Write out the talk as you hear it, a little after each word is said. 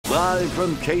Live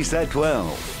from KSAT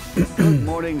 12. Good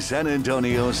Morning San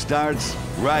Antonio starts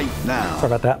right now.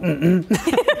 Sorry about that. Didn't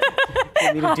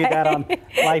need to do that on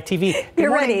live TV.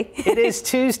 You're ready. It is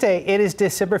Tuesday. It is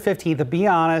December 15th. To be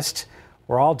honest,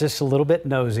 we're all just a little bit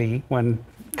nosy when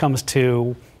it comes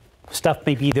to stuff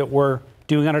maybe that we're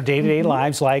doing on our day-to-day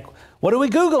lives, like what are we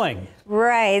Googling?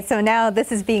 Right. So now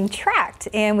this is being tracked,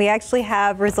 and we actually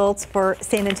have results for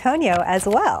San Antonio as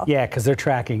well. Yeah, because they're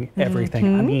tracking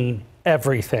everything. I mean,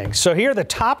 everything. So here are the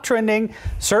top trending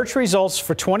search results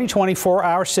for 2020 for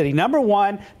our city. Number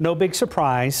one, no big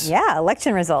surprise. Yeah,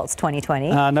 election results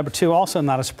 2020. Number two, also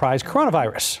not a surprise,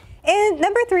 coronavirus. And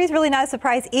number three is really not a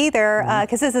surprise either,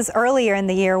 because this is earlier in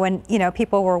the year when, you know,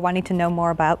 people were wanting to know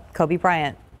more about Kobe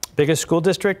Bryant. Biggest school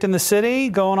district in the city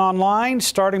going online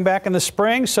starting back in the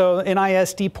spring. So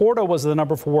NISD Portal was the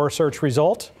number 4 search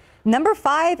result. Number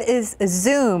 5 is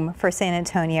Zoom for San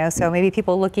Antonio. So maybe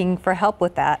people looking for help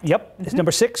with that. Yep. It's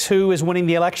number 6. Who is winning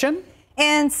the election?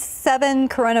 And 7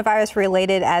 coronavirus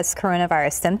related as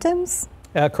coronavirus symptoms.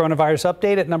 Coronavirus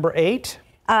update at number 8.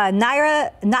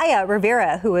 Naya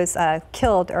Rivera, who was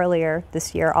killed earlier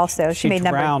this year, also. She made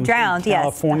drowned, yes.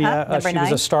 California. She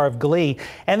was a star of Glee.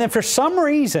 And then for some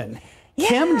reason,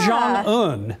 Kim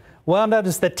Jong-un wound up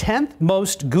as the 10th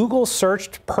most Google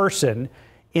searched person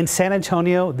in San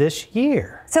Antonio this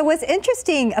year. So what's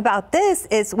interesting about this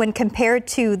is when compared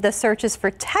to the searches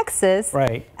for Texas,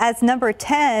 as number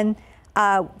 10,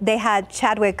 they had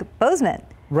Chadwick Boseman,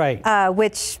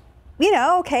 which, you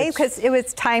know, okay, because it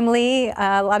was timely.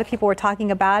 A lot of people were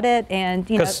talking about it, and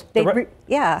you know,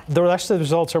 the rest of the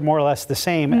results are more or less the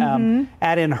same.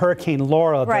 Add in Hurricane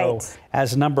Laura though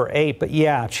as number 8, but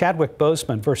yeah, Chadwick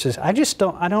Boseman versus I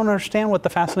don't understand what the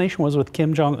fascination was with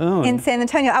Kim Jong-un in San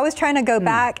Antonio. I was trying to go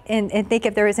back and think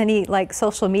if there was any like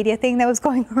social media thing that was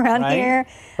going around here,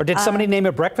 or did somebody name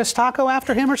a breakfast taco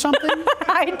after him or something?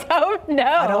 I don't know.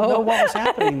 I don't know what was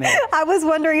happening there. I was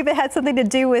wondering if it had something to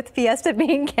do with Fiesta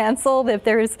being canceled, if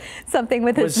there's something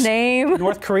with his name.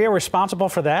 North Korea responsible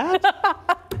for that?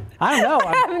 I don't know.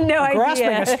 I have no idea. Grasping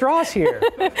at straws here.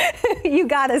 You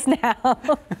got us now.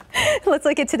 Let's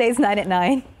look at today's 9 at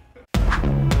 9.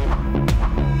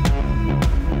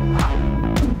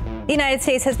 The United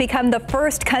States has become the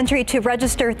first country to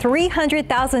register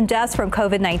 300,000 deaths from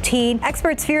COVID-19.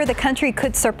 Experts fear the country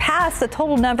could surpass the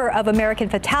total number of American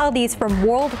fatalities from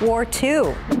World War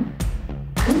II.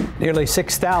 Nearly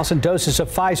 6,000 doses of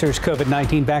Pfizer's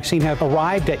COVID-19 vaccine have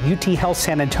arrived at UT Health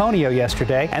San Antonio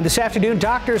yesterday. And this afternoon,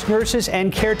 doctors, nurses,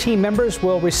 and care team members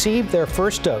will receive their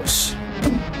first dose.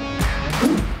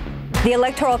 The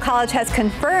Electoral College has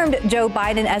confirmed Joe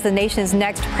Biden as the nation's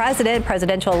next president.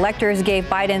 Presidential electors gave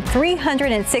Biden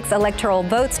 306 electoral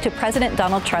votes to President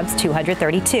Donald Trump's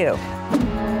 232.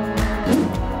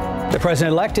 The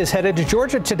president-elect is headed to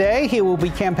Georgia today. He will be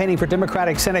campaigning for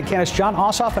Democratic Senate candidates John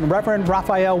Ossoff and Reverend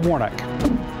Raphael Warnock.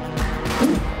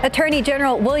 Attorney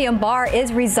General William Barr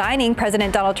is resigning.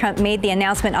 President Donald Trump made the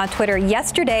announcement on Twitter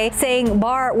yesterday, saying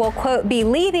Barr will, quote, be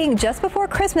leaving just before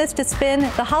Christmas to spend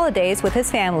the holidays with his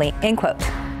family, end quote.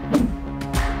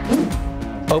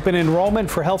 Open enrollment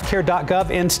for healthcare.gov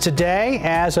ends today.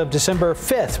 As of December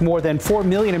 5th, more than 4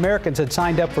 million Americans had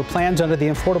signed up for plans under the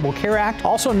Affordable Care Act,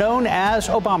 also known as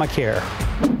Obamacare.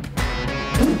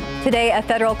 Today, a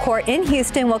federal court in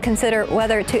Houston will consider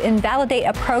whether to invalidate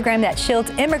a program that shields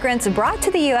immigrants brought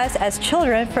to the U.S. as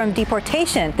children from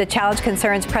deportation. The challenge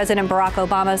concerns President Barack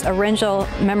Obama's original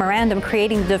memorandum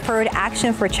creating the Deferred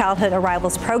Action for Childhood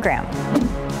Arrivals program.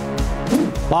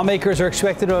 Lawmakers are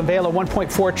expected to unveil a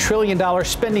 $1.4 trillion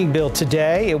spending bill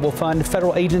today. It will fund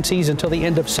federal agencies until the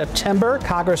end of September.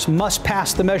 Congress must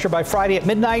pass the measure by Friday at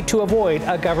midnight to avoid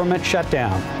a government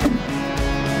shutdown.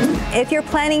 If you're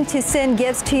planning to send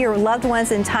gifts to your loved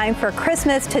ones in time for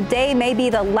Christmas, today may be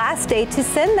the last day to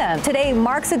send them. Today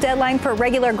marks a deadline for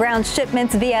regular ground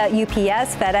shipments via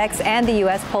UPS, FedEx, and the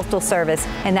U.S. Postal Service.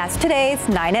 And that's today's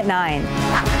 9 at 9.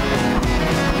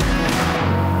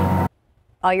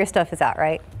 All your stuff is out,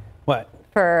 right? What?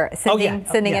 For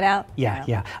sending it out?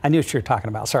 Yeah. I knew what you were talking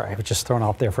about. Sorry, I was just thrown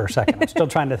off there for a second. I'm still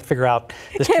trying to figure out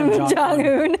this Kim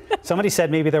Jong-un. Somebody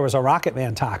said maybe there was a Rocket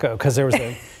Man taco because there was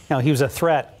he was a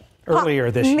threat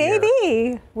earlier this year.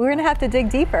 Maybe. We're going to have to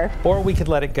dig deeper. Or we could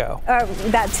let it go.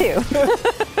 That too.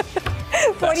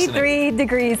 43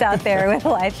 degrees out there with a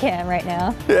live cam right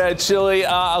now. Yeah, chilly,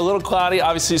 a little cloudy.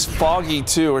 Obviously, it's foggy,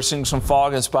 too. We're seeing some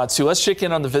fog in spots, too. Let's check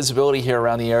in on the visibility here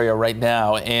around the area right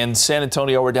now. In San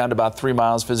Antonio, we're down to about 3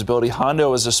 miles visibility.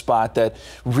 Hondo is a spot that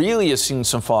really is seeing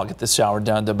some fog at this hour,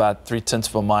 down to about 0.3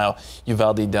 of a mile.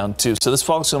 Uvalde down, too. So this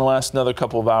fog's going to last another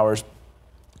couple of hours.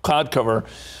 Cloud cover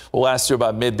will last through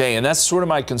about midday, and that's sort of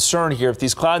my concern here. If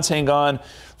these clouds hang on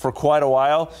for quite a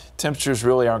while. Temperatures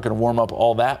really aren't going to warm up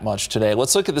all that much today.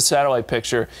 Let's look at the satellite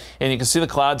picture, and you can see the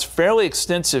clouds fairly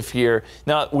extensive here.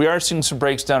 Now, we are seeing some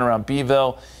breaks down around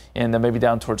Beeville and then maybe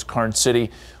down towards Karn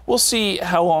City. We'll see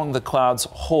how long the clouds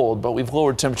hold, but we've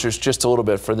lowered temperatures just a little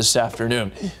bit for this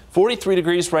afternoon. 43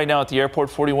 degrees right now at the airport,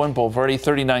 41 Bulverde,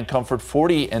 39 Comfort,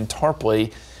 40 in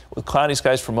Tarpley, with cloudy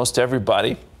skies for most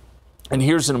everybody. And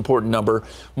here's an important number.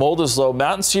 Mold is low.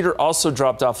 Mountain Cedar also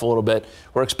dropped off a little bit.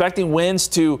 We're expecting winds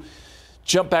to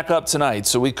jump back up tonight,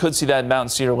 so we could see that Mountain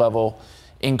Cedar level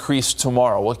increase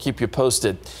tomorrow. We'll keep you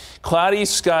posted. Cloudy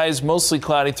skies, mostly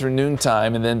cloudy through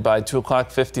noontime, and then by 2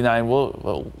 o'clock 59,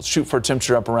 we'll shoot for a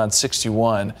temperature up around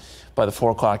 61 by the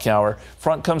 4 o'clock hour.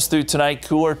 Front comes through tonight,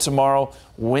 cooler tomorrow,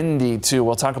 windy too.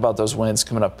 We'll talk about those winds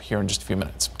coming up here in just a few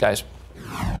minutes. Guys.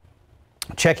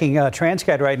 Checking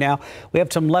Transcat right now. We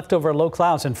have some leftover low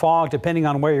clouds and fog depending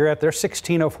on where you're at. There's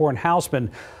 1604 in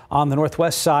Houseman on the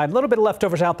northwest side. A little bit of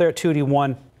leftovers out there at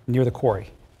 281 near the quarry.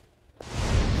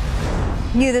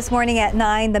 New this morning at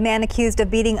 9, the man accused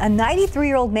of beating a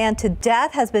 93-year-old man to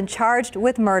death has been charged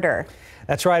with murder.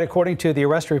 That's right. According to the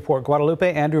arrest report,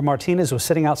 Guadalupe Andrew Martinez was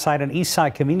sitting outside an East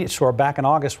Side convenience store back in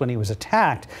August when he was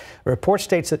attacked. The report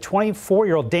states that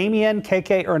 24-year-old Damian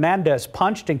KK Hernandez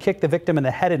punched and kicked the victim in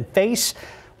the head and face.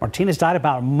 Martinez died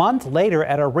about a month later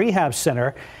at a rehab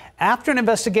center. After an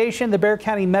investigation, the Bexar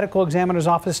County Medical Examiner's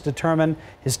Office determined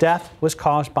his death was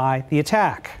caused by the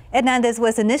attack. Hernandez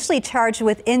was initially charged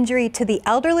with injury to the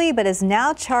elderly, but is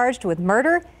now charged with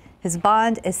murder. His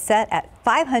bond is set at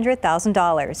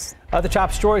 $500,000. Other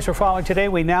top stories we're following today.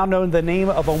 We now know the name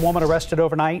of a woman arrested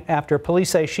overnight after police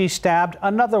say she stabbed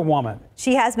another woman.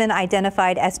 She has been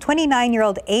identified as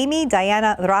 29-year-old Amy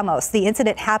Diana Ramos. The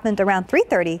incident happened around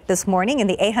 3:30 this morning in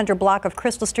the 800 block of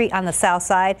Crystal Street on the south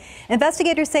side.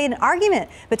 Investigators say an argument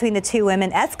between the two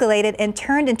women escalated and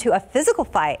turned into a physical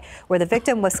fight where the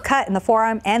victim was cut in the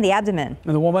forearm and the abdomen.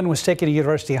 And the woman was taken to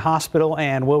University Hospital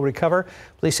and will recover.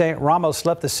 Police say Ramos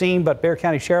left the scene, but Bexar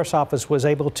County Sheriff's Office was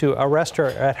able to arrest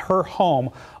her at her home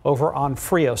over on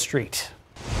Frio Street.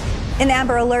 An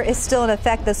Amber Alert is still in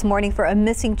effect this morning for a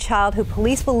missing child who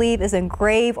police believe is in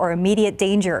grave or immediate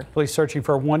danger. Police searching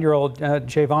for 1-year-old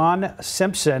Javon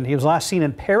Simpson. He was last seen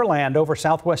in Pearland over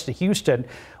southwest of Houston.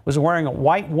 Was wearing a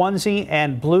white onesie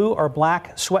and blue or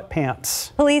black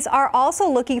sweatpants. Police are also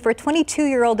looking for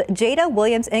 22-year-old Jada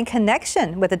Williams in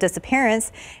connection with the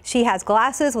disappearance. She has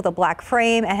glasses with a black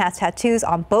frame and has tattoos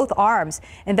on both arms.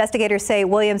 Investigators say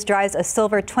Williams drives a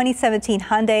silver 2017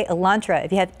 Hyundai Elantra.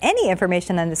 If you have any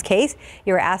information on this case,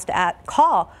 you are asked to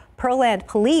call Pearland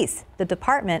Police, the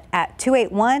department, at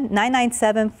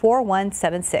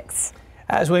 281-997-4176.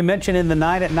 As we mentioned in the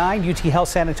 9 at 9, UT Health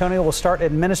San Antonio will start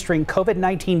administering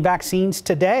COVID-19 vaccines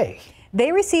today.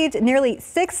 They received nearly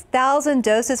 6,000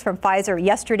 doses from Pfizer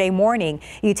yesterday morning.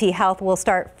 UT Health will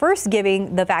start first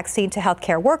giving the vaccine to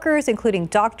healthcare workers, including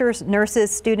doctors,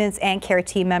 nurses, students, and care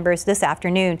team members this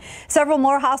afternoon. Several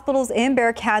more hospitals in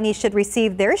Bexar County should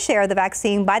receive their share of the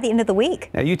vaccine by the end of the week.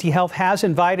 Now, UT Health has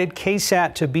invited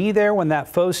KSAT to be there when that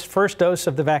first dose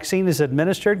of the vaccine is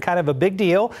administered. Kind of a big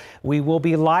deal. We will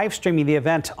be live streaming the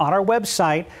event on our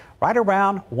website right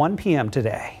around 1 p.m.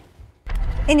 today.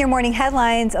 In your morning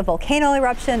headlines, a volcano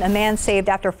eruption, a man saved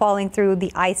after falling through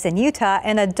the ice in Utah,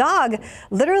 and a dog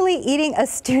literally eating a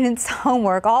student's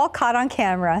homework, all caught on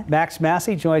camera. Max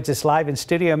Massey joins us live in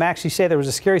studio. Max, you say there was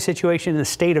a scary situation in the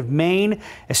state of Maine.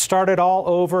 It started all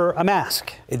over a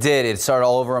mask. It did. It started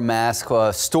all over a mask.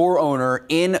 A store owner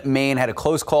in Maine had a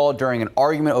close call during an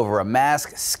argument over a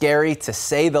mask. Scary, to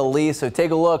say the least. So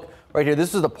take a look. Right here,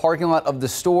 this is the parking lot of the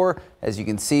store. As you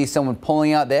can see, someone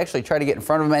pulling out. They actually try to get in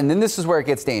front of him, and then this is where it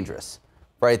gets dangerous.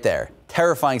 Right there.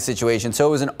 Terrifying situation. So it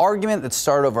was an argument that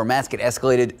started over a mask. It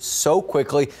escalated so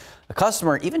quickly. A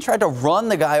customer even tried to run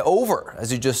the guy over,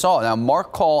 as you just saw. Now,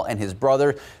 Mark Call and his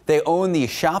brother, they own the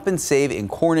Shop and Save in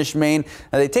Cornish, Maine.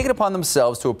 Now, they take it upon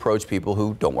themselves to approach people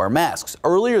who don't wear masks.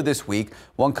 Earlier this week,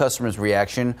 one customer's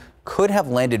reaction could have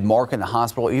landed Mark in the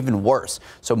hospital, or even worse.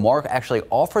 So Mark actually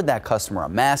offered that customer a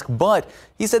mask, but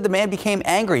he said the man became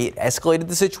angry. It escalated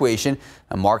the situation,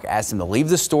 and Mark asked him to leave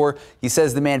the store. He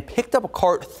says the man picked up a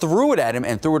cart, threw it at him,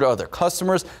 and threw it to other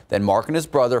customers. Then Mark and his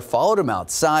brother followed him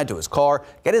outside to his car,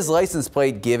 get his license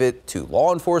plate, give it to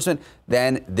law enforcement.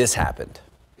 Then this happened.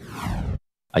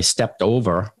 I stepped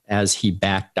over as he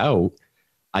backed out.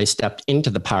 I stepped into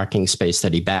the parking space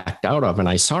that he backed out of, and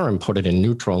I saw him put it in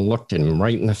neutral and looked him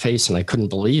right in the face, and I couldn't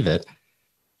believe it.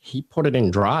 He put it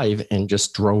in drive and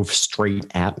just drove straight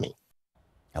at me.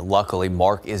 Now, luckily,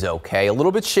 Mark is okay. A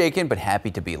little bit shaken, but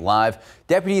happy to be alive.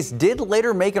 Deputies did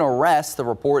later make an arrest. The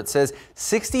report says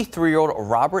 63-year-old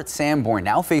Robert Sanborn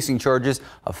now facing charges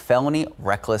of felony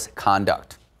reckless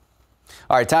conduct.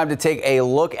 All right, time to take a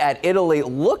look at Italy.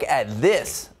 Look at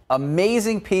this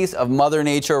amazing piece of Mother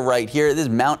Nature right here. This is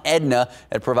Mount Etna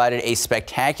that provided a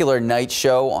spectacular night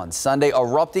show on Sunday,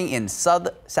 erupting in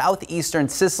southeastern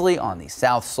Sicily on the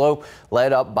south slope,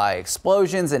 led up by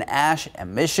explosions and ash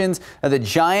emissions. Now, the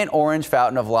giant orange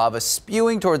fountain of lava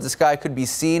spewing towards the sky could be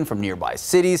seen from nearby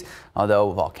cities.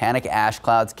 Although volcanic ash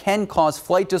clouds can cause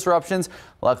flight disruptions,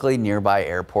 luckily nearby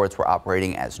airports were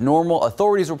operating as normal.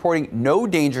 Authorities reporting no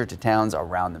danger to towns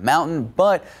around the mountain,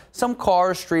 but some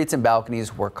cars, streets, and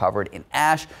balconies were covered in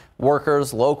ash.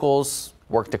 Workers, locals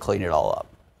worked to clean it all up.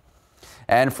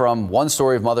 And from one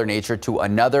story of Mother Nature to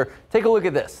another, take a look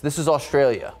at this. This is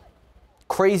Australia.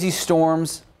 Crazy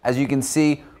storms, as you can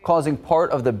see, causing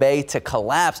part of the bay to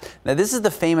collapse. Now, this is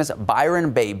the famous Byron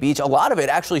Bay beach. A lot of it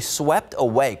actually swept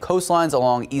away. Coastlines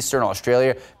along eastern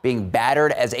Australia being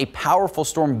battered as a powerful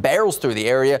storm barrels through the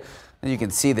area. And you can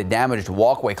see the damaged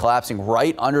walkway collapsing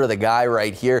right under the guy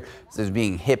right here. This is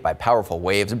being hit by powerful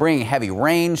waves, bringing heavy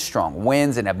rain, strong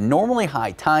winds, and abnormally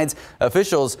high tides.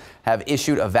 Officials have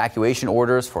issued evacuation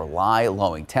orders for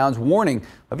low-lying towns, warning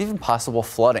of even possible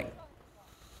flooding.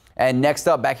 And next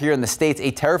up, back here in the States,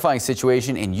 a terrifying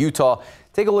situation in Utah.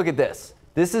 Take a look at this.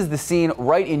 This is the scene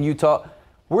right in Utah.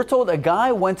 We're told a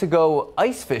guy went to go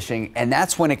ice fishing, and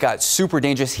that's when it got super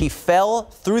dangerous. He fell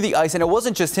through the ice, and it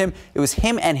wasn't just him. It was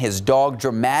him and his dog.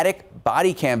 Dramatic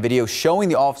body cam video showing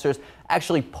the officers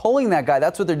actually pulling that guy.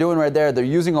 That's what they're doing right there. They're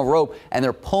using a rope, and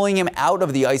they're pulling him out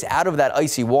of the ice, out of that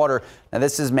icy water. Now,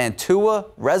 this is Mantua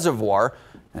Reservoir.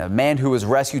 A man who was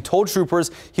rescued told troopers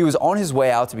he was on his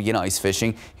way out to begin ice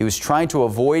fishing. He was trying to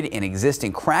avoid an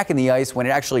existing crack in the ice when it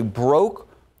actually broke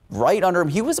right under him.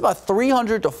 He was about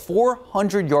 300 to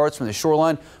 400 yards from the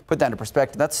shoreline. Put that into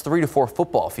perspective, that's 3 to 4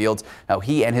 football fields. Now,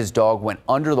 he and his dog went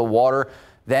under the water.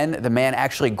 Then the man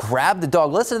actually grabbed the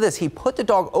dog. Listen to this. He put the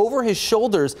dog over his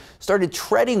shoulders, started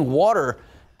treading water,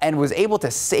 and was able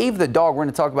to save the dog. We're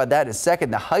going to talk about that in a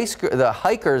second. The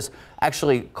hikers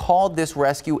actually called this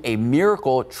rescue a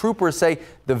miracle. Troopers say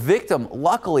the victim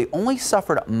luckily only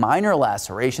suffered minor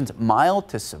lacerations, mild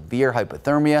to severe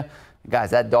hypothermia. Guys,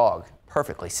 that dog,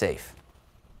 perfectly safe.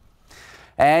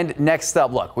 And next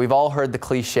up, look, we've all heard the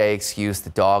cliche excuse, the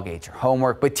dog ate your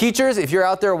homework. But teachers, if you're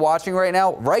out there watching right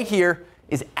now, right here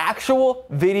is actual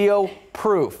video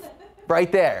proof.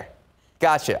 Right there.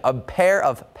 Gotcha. A pair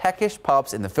of peckish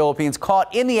pups in the Philippines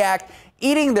caught in the act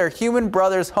eating their human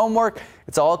brother's homework.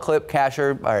 It's all clip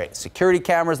captured. All right, security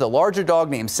cameras. The larger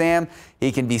dog named Sam,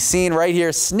 he can be seen right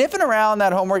here sniffing around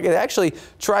that homework. It actually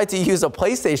tried to use a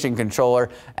PlayStation controller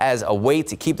as a weight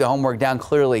to keep the homework down.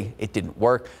 Clearly, it didn't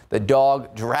work. The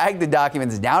dog dragged the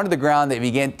documents down to the ground. They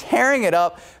began tearing it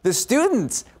up. The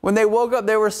students, when they woke up,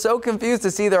 they were so confused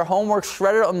to see their homework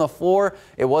shredded on the floor.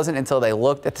 It wasn't until they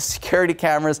looked at the security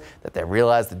cameras that they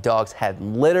realized the dogs had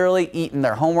literally eaten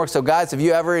their homework. So, guys, have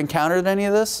you ever encountered any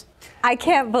of this? I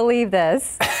can't believe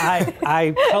this.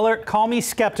 Call me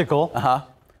skeptical.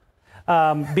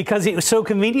 Because it was so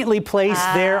conveniently placed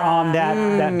there on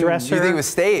that dresser. You think it was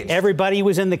staged? Everybody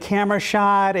was in the camera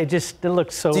shot. It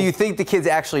looked so. Do you think the kids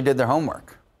actually did their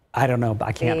homework? I don't know, but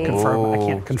I can't confirm. I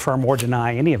can't confirm or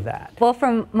deny any of that. Well,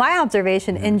 from my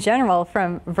observation in general,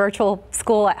 from virtual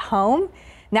school at home,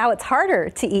 now it's harder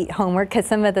to eat homework because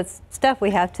some of the stuff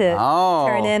we have to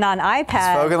turn in on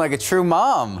iPad. Spoken like a true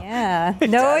mom. Yeah,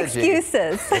 no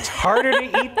excuses. It's harder to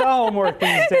eat the homework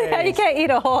these days. You can't eat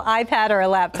a whole iPad or a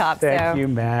laptop. Thank you,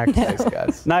 Max. Thanks,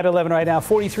 guys. 9/11 right now,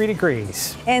 43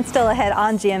 degrees. And still ahead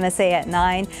on GMSA at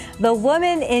 9. The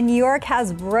woman in New York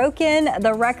has broken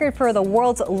the record for the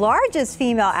world's largest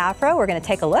female afro. We're going to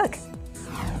take a look.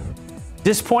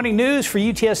 Disappointing news for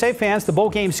UTSA fans. The bowl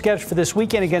game scheduled for this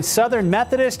weekend against Southern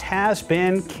Methodist has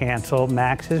been canceled.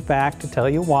 Max is back to tell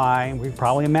you why. We can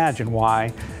probably imagine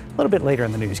why a little bit later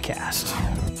in the newscast.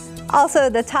 Also,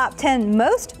 the top 10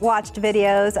 most watched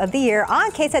videos of the year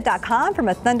on KSAT.com, from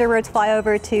a Thunderbirds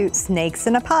flyover to snakes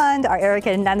in a pond. Our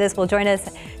Erica Hernandez will join us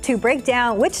to break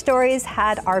down which stories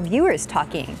had our viewers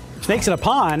talking. Snakes in a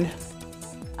pond?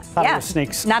 Yeah,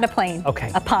 snakes. Not a plane.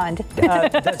 Okay. A pond.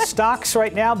 The stocks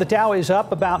right now, the Dow is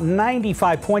up about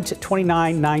 95 points at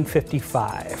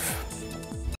 29,955.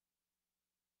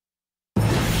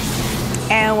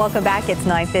 And welcome back. It's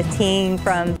 9:15.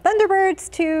 From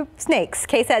Thunderbirds to snakes,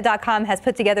 KSAT.com has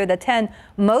put together the 10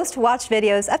 most watched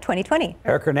videos of 2020.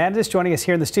 Erica Hernandez joining us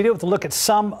here in the studio with a look at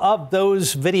some of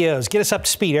those videos. Get us up to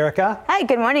speed, Erica. Hi,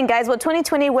 good morning, guys. Well,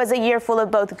 2020 was a year full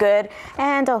of both good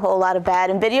and a whole lot of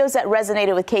bad. And videos that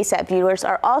resonated with KSAT viewers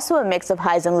are also a mix of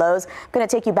highs and lows. I'm going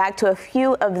to take you back to a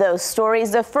few of those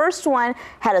stories. The first one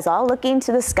had us all looking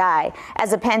to the sky. As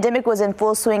the pandemic was in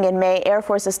full swing in May, Air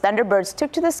Force's Thunderbirds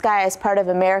took to the sky as part of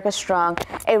America Strong,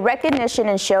 a recognition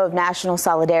and show of national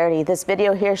solidarity. This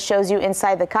video here shows you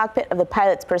inside the cockpit of the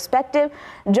pilot's perspective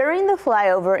during the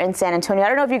flyover in San Antonio. I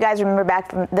don't know if you guys remember back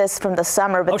from the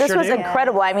summer, but this was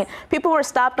incredible. I mean, people were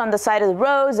stopped on the side of the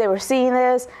roads. They were seeing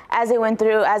this as they went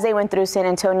through San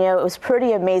Antonio. It was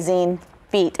pretty amazing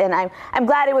feat, and I'm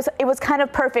glad it was kind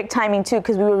of perfect timing too,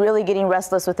 because we were really getting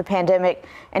restless with the pandemic,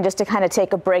 and just to kind of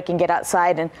take a break and get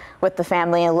outside and with the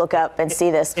family and look up and see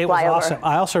this flyover. It was awesome.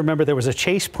 I also remember there was a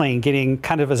chase plane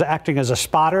acting as a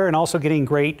spotter and also getting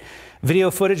great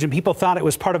video footage, and people thought it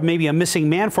was part of maybe a missing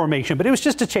man formation, but it was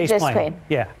just a chase plane.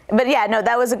 Yeah. But yeah, no,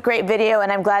 that was a great video,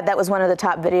 and I'm glad that was one of the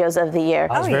top videos of the year.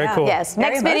 That was very cool. Yes.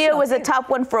 Next video was the top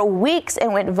one for weeks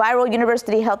and went viral.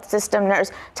 University Health System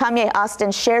nurse Tamia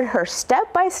Austin shared her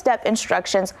step-by-step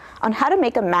instructions on how to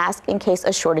make a mask in case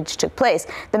a shortage took place.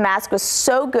 The mask was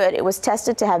so good, it was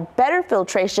tested to have better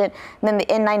filtration than the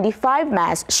N95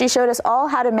 mask. She showed us all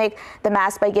how to make the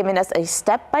mask by giving us a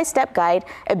step-by-step guide.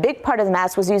 A big part of the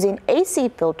mask was using AC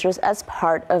filters as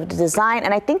part of the design,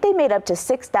 and I think they made up to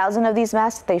 6,000 of these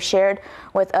masks they shared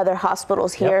with other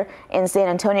hospitals here in San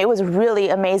Antonio. It was really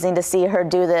amazing to see her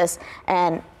do this,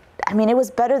 and I mean, it was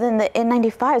better than the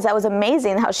N95s. That was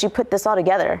amazing how she put this all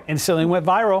together. And so it went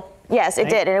viral. Yes, it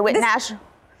did, and it went national.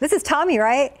 This is Tommy,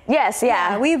 right? Yes,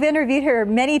 yeah. We've interviewed her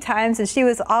many times, and she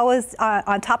was always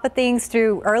on top of things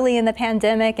through early in the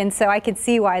pandemic, and so I could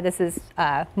see why this is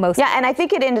most. Yeah, and I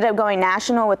think it ended up going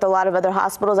national with a lot of other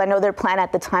hospitals. I know their plan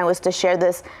at the time was to share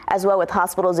this as well with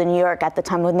hospitals in New York at the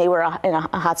time when they were in a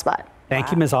hotspot. Thank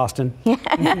you, Ms. Austin.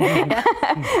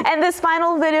 And this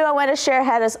final video I want to share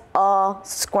had us all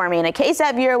squirming. A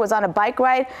KSAT viewer was on a bike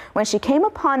ride when she came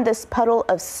upon this puddle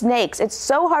of snakes. It's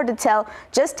so hard to tell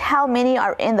just how many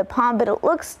are in the pond, but it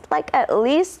looks like at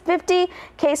least 50.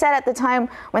 KSAT at the time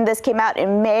when this came out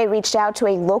in May reached out to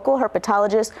a local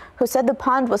herpetologist who said the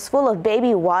pond was full of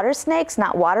baby water snakes,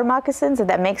 not water moccasins, if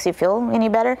that makes you feel any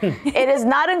better. It is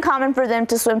not uncommon for them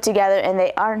to swim together, and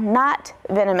they are not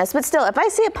venomous. But still, if I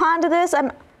see a pond of this,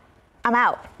 I'm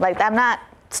out. Like, I'm not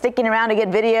sticking around to get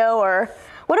video. Or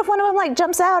what if one of them like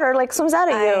jumps out or like swims out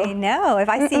at you? I know. If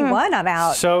I see one, I'm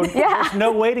out. So there's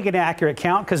no way to get an accurate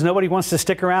count because nobody wants to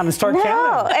stick around and start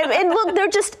counting. And look, they're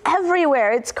just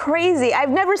everywhere. It's crazy. I've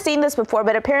never seen this before,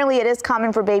 but apparently it is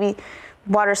common for baby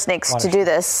water snakes to do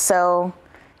this. So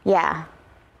yeah.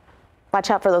 Watch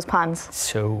out for those ponds.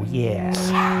 So, yeah.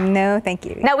 No, thank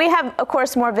you. Now, we have, of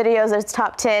course, more videos. There's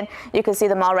top 10. You can see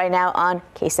them all right now on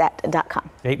KSAT.com.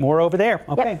 8 more over there.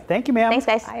 Okay. Yep. Thank you, ma'am. Thanks,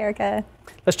 guys. Bye, Erica.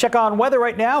 Let's check on weather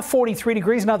right now. 43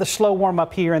 degrees. Another slow warm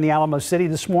up here in the Alamo City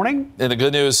this morning. And the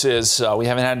good news is we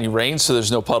haven't had any rain, so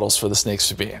there's no puddles for the snakes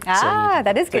to be in.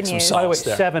 That is good news. By the way,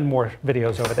 7 more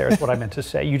videos over there is what I meant to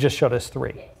say. You just showed us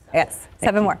 3. Yes,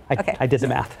 7 more. Okay. I did the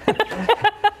math.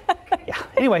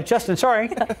 Anyway, Justin, sorry.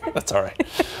 That's all right.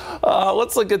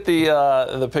 Let's look at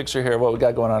the picture here, what we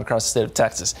got going on across the state of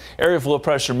Texas. Area of low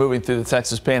pressure moving through the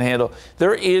Texas Panhandle.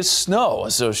 There is snow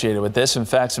associated with this. In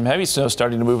fact, some heavy snow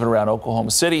starting to move around Oklahoma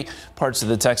City, parts of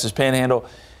the Texas Panhandle.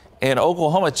 And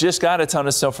Oklahoma just got a ton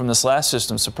of snow from this last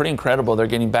system, so pretty incredible. They're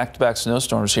getting back-to-back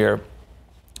snowstorms here.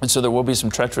 And so there will be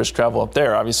some treacherous travel up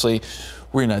there. Obviously,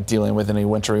 we're not dealing with any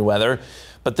wintry weather.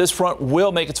 But this front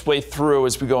will make its way through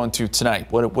as we go into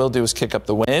tonight. What it will do is kick up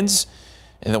the winds,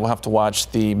 and then we'll have to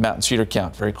watch the mountain cedar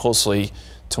count very closely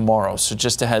tomorrow. So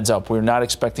just a heads up, we're not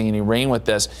expecting any rain with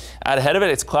this. Out ahead of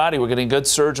it, it's cloudy. We're getting a good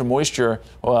surge of moisture.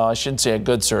 Well, I shouldn't say a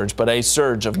good surge, but a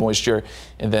surge of moisture.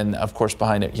 And then, of course,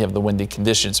 behind it, you have the windy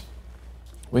conditions.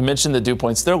 We mentioned the dew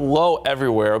points. They're low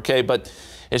everywhere, okay? But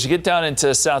as you get down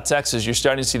into South Texas, you're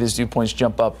starting to see these dew points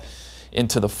jump up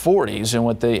into the 40s. And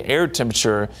with the air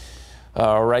temperature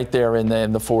right there in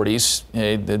the 40s,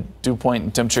 the dew point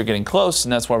and temperature getting close,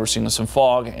 and that's why we're seeing some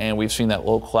fog, and we've seen that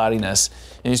low cloudiness.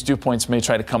 And these dew points may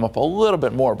try to come up a little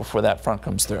bit more before that front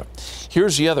comes through.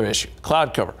 Here's the other issue,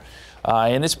 cloud cover.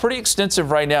 And it's pretty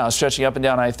extensive right now, stretching up and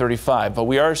down I-35, but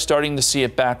we are starting to see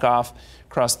it back off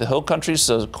across the hill country,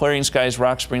 so clearing skies,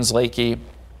 Rock Springs, Lakey,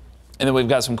 and then we've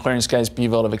got some clearing skies,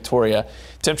 Beeville to Victoria.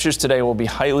 Temperatures today will be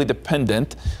highly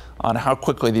dependent on how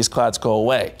quickly these clouds go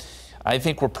away. I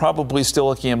think we're probably still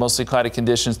looking at mostly cloudy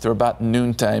conditions through about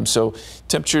noontime. So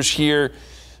temperatures here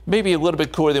maybe a little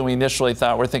bit cooler than we initially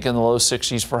thought. We're thinking the low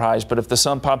 60s for highs, but if the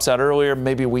sun pops out earlier,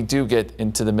 maybe we do get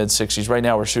into the mid 60s. Right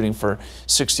now we're shooting for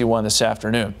 61 this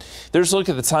afternoon. There's a look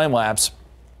at the time lapse,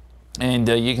 and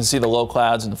you can see the low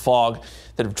clouds and the fog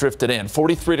that have drifted in.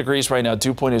 43 degrees right now.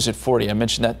 Dew point is at 40. I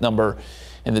mentioned that number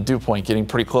in the dew point, getting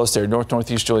pretty close there.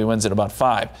 North-northeasterly winds at about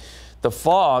 5. The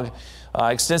fog,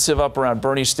 extensive up around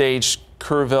Bernie Stage,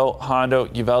 Kerrville, Hondo,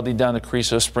 Uvalde down to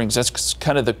Carrizo Springs. That's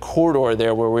kind of the corridor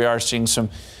there where we are seeing some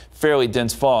fairly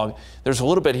dense fog. There's a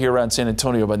little bit here around San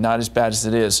Antonio, but not as bad as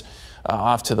it is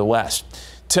off to the west.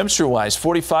 Temperature-wise,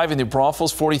 45 in New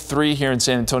Braunfels, 43 here in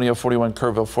San Antonio, 41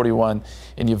 Kerrville, 41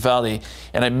 in Uvalde.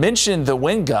 And I mentioned the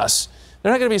wind gusts.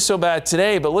 They're not going to be so bad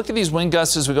today, but look at these wind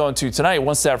gusts as we go into tonight.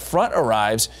 Once that front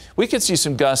arrives, we could see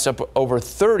some gusts up over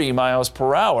 30 miles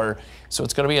per hour. So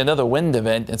it's going to be another wind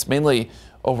event. It's mainly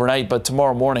overnight, but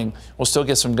tomorrow morning we'll still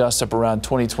get some gusts up around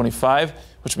 20, 25,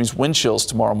 which means wind chills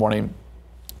tomorrow morning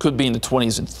could be in the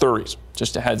 20s and 30s.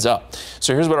 Just a heads up.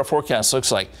 So here's what our forecast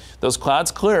looks like. Those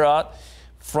clouds clear out.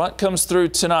 Front comes through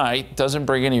tonight, doesn't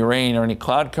bring any rain or any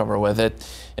cloud cover with it.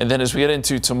 And then as we get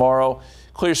into tomorrow,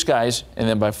 clear skies, and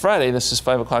then by Friday, this is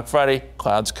 5 o'clock Friday,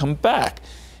 clouds come back.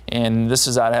 And this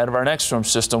is out ahead of our next storm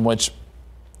system, which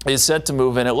is set to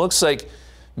move in. It looks like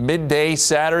midday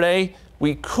Saturday,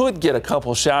 we could get a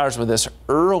couple showers with this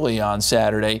early on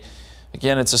Saturday.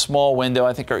 Again, it's a small window.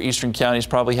 I think our eastern counties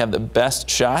probably have the best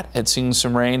shot at seeing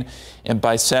some rain. And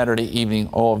by Saturday evening,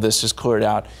 all of this is cleared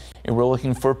out. And we're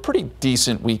looking for a pretty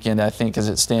decent weekend, I think, as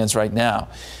it stands right now.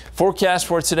 Forecast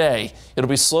for today, it'll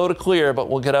be slow to clear, but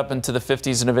we'll get up into the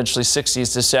 50s and eventually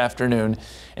 60s this afternoon.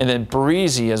 And then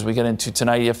breezy as we get into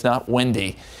tonight, if not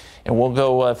windy. And we'll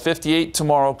go 58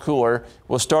 tomorrow, cooler.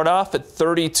 We'll start off at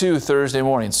 32 Thursday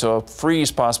morning, so a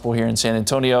freeze possible here in San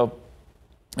Antonio.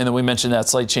 And then we mentioned that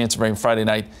slight chance of rain Friday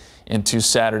night into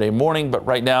Saturday morning. But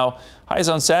right now, highs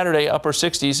on Saturday, upper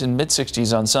 60s and mid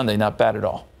 60s on Sunday. Not bad at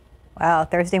all. Wow,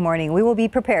 Thursday morning. We will be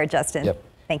prepared, Justin. Yep.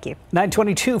 Thank you.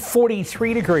 922,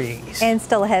 43 degrees. And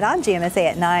still ahead on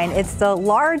GMSA at 9, it's the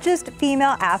largest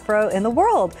female afro in the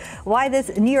world. Why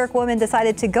this New York woman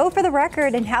decided to go for the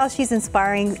record and how she's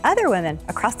inspiring other women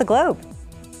across the globe.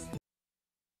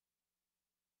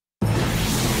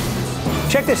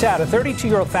 Check this out. A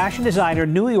 32-year-old fashion designer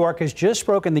in New York has just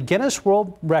broken the Guinness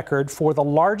World Record for the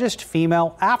largest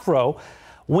female afro.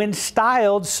 When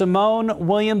styled, Simone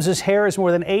Williams' hair is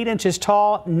more than 8 inches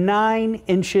tall, 9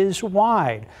 inches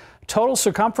wide. Total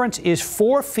circumference is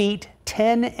 4 feet,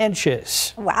 10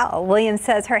 inches. Wow. Williams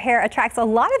says her hair attracts a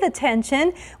lot of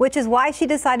attention, which is why she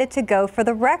decided to go for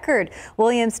the record.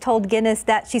 Williams told Guinness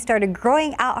that she started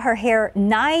growing out her hair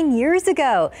 9 years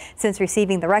ago. Since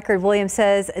receiving the record, Williams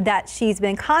says that she's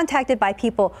been contacted by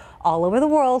people all over the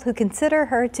world who consider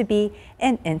her to be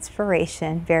an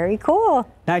inspiration. Very cool.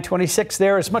 926,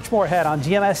 there is much more ahead on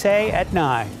GMSA at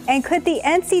 9. And could the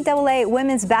NCAA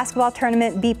women's basketball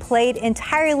tournament be played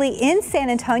entirely in San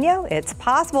Antonio? It's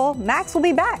possible. Max will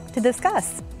be back to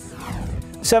discuss.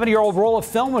 70-year-old roll of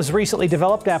film was recently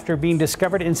developed after being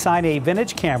discovered inside a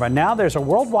vintage camera. Now there's a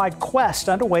worldwide quest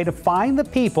underway to find the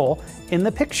people in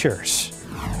the pictures.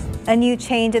 A new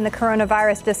change in the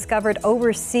coronavirus discovered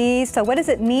overseas. So what does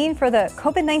it mean for the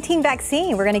COVID-19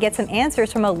 vaccine? We're going to get some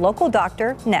answers from a local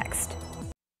doctor next.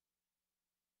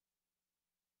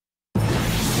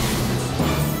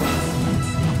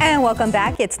 And welcome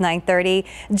back. It's 9:30.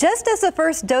 Just as the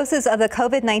first doses of the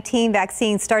COVID-19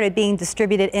 vaccine started being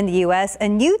distributed in the U.S., a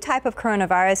new type of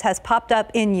coronavirus has popped up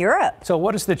in Europe. So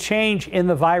what does the change in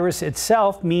the virus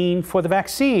itself mean for the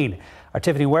vaccine? Our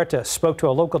Tiffany Huerta spoke to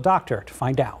a local doctor to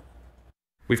find out.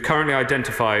 We've currently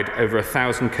identified over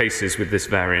 1,000 cases with this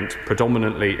variant,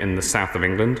 predominantly in the south of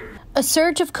England. A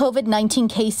surge of COVID-19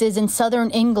 cases in southern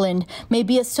England may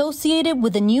be associated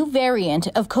with a new variant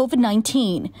of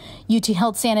COVID-19. UT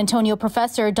Health San Antonio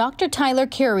professor Dr. Tyler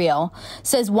Curiel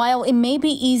says while it may be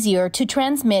easier to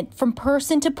transmit from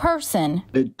person to person,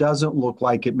 it doesn't look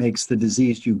like it makes the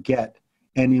disease you get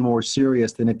any more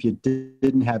serious than if you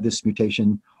didn't have this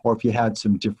mutation or if you had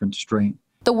some different strain.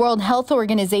 The World Health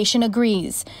Organization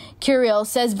agrees. Curiel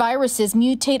says viruses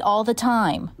mutate all the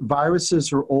time.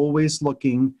 Viruses are always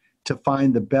looking to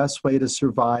find the best way to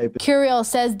survive. Curiel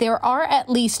says there are at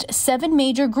least 7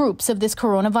 major groups of this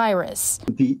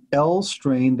coronavirus. The L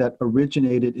strain that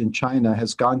originated in China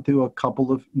has gone through a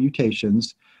couple of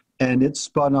mutations, and it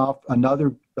spun off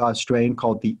another strain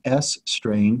called the S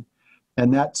strain,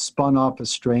 and that spun off a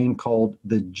strain called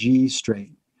the G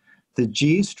strain. The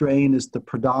G strain is the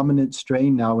predominant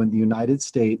strain now in the United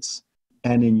States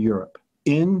and in Europe.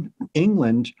 In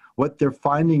England, what they're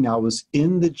finding now is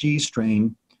in the G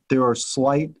strain, there are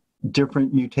slight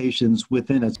different mutations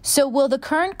within it. So will the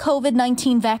current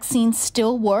COVID-19 vaccine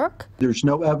still work? There's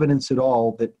no evidence at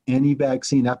all that any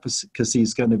vaccine efficacy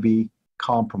is going to be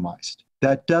compromised.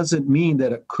 That doesn't mean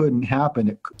that it couldn't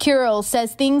happen. Curiel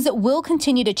says things will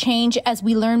continue to change as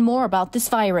we learn more about this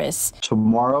virus.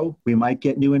 Tomorrow, we might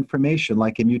get new information,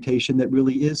 like a mutation that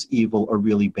really is evil or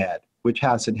really bad, which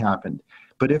hasn't happened.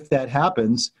 But if that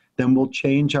happens, then we'll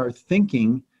change our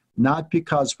thinking, not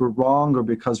because we're wrong or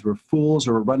because we're fools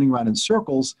or we're running around in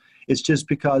circles. It's just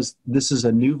because this is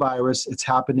a new virus. It's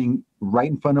happening right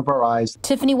in front of our eyes.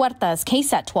 Tiffany Huertas,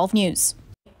 KSAT 12 News.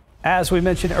 As we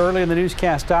mentioned earlier in the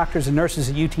newscast, doctors and nurses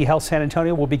at UT Health San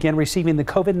Antonio will begin receiving the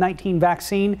COVID-19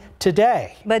 vaccine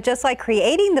today. But just like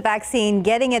creating the vaccine,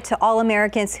 getting it to all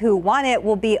Americans who want it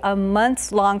will be a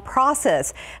months-long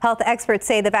process. Health experts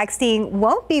say the vaccine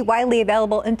won't be widely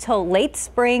available until late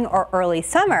spring or early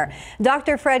summer.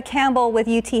 Dr. Fred Campbell with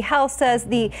UT Health says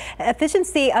the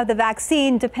efficiency of the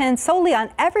vaccine depends solely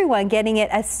on everyone getting it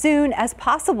as soon as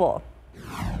possible.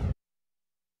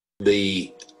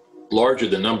 The larger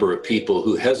the number of people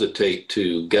who hesitate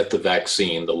to get the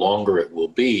vaccine, the longer it will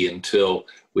be until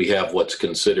we have what's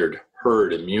considered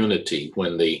herd immunity,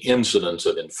 when the incidence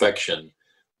of infection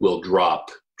will drop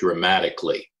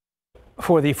dramatically.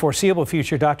 For the foreseeable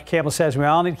future, Dr. Campbell says we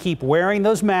all need to keep wearing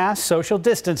those masks, social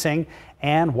distancing,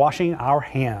 and washing our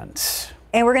hands.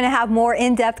 And we're going to have more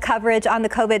in-depth coverage on the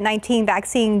COVID-19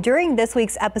 vaccine during this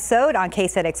week's episode on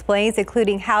KSAT Explains,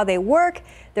 including how they work,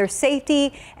 their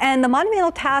safety, and the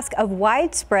monumental task of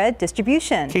widespread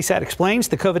distribution. KSAT Explains,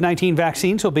 the COVID-19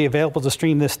 vaccines will be available to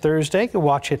stream this Thursday. You can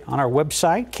watch it on our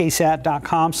website,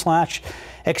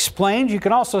 ksat.com/explained. You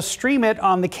can also stream it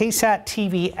on the KSAT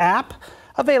TV app,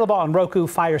 available on Roku,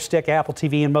 Fire Stick, Apple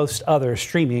TV, and most other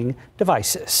streaming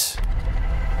devices.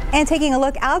 And taking a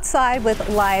look outside with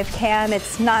live cam,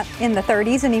 it's not in the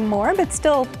 30s anymore, but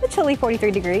still a chilly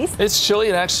 43 degrees. It's chilly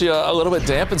and actually a little bit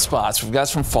damp in spots. We've got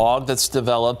some fog that's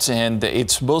developed, and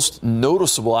it's most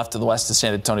noticeable after the west of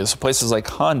San Antonio. So places like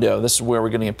Hondo, this is where we're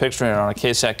getting a picture on our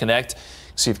KSAT Connect.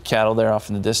 See the cattle there off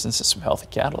in the distance. There's some healthy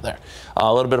cattle there.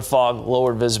 A little bit of fog,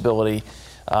 lower visibility.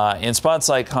 In spots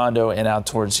like Hondo and out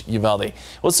towards Uvalde.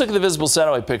 Let's look at the visible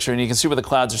satellite picture, and you can see where the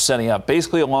clouds are setting up.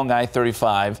 Basically along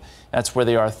I-35, that's where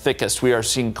they are thickest. We are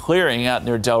seeing clearing out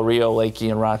near Del Rio,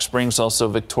 Lakey, and Rock Springs, also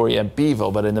Victoria and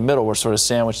Bevo, but in the middle we're sort of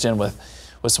sandwiched in with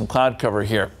some cloud cover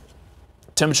here.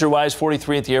 Temperature-wise,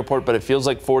 43 at the airport, but it feels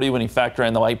like 40 when you factor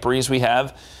in the light breeze we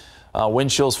have. Wind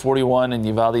chills 41 in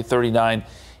Uvalde, 39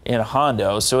 in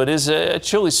Hondo. So it is a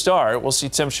chilly start. We'll see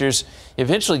temperatures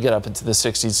eventually get up into the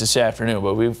 60s this afternoon,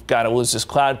 but we've got to lose this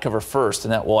cloud cover first,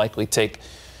 and that will likely take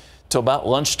till about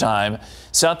lunchtime.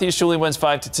 Southeasterly winds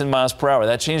 5 to 10 miles per hour.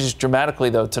 That changes dramatically,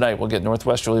 though, tonight. We'll get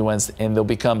northwesterly winds, and they'll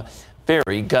become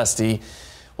very gusty.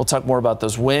 We'll talk more about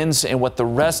those winds and what the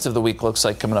rest of the week looks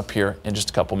like coming up here in just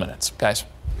a couple minutes. Guys.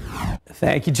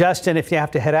 Thank you, Justin. If you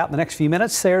have to head out in the next few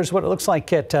minutes, there's what it looks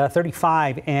like at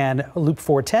 35 and Loop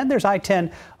 410. There's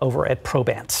I-10 over at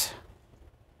Probance.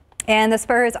 And the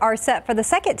Spurs are set for the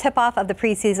second tip-off of the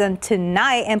preseason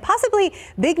tonight, and possibly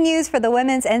big news for the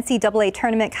women's NCAA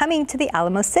tournament coming to the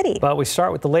Alamo City. But we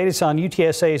start with the latest on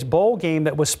UTSA's bowl game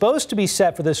that was supposed to be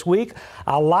set for this week.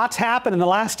 A lot's happened in the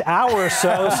last hour or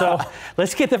so, so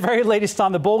let's get the very latest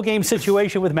on the bowl game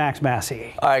situation with Max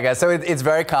Massey. All right, guys, so it's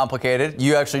very complicated.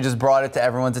 You actually just brought it to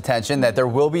everyone's attention that there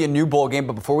will be a new bowl game,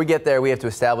 but before we get there, we have to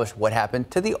establish what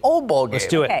happened to the old bowl game. Let's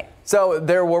do it. Okay. So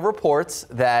there were reports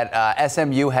that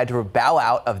SMU had to bow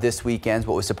out of this weekend's,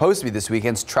 what was supposed to be this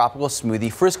weekend's, Tropical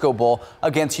Smoothie Frisco Bowl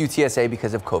against UTSA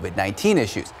because of COVID-19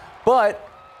 issues. But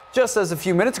just as a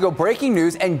few minutes ago, breaking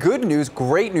news and good news,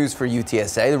 great news for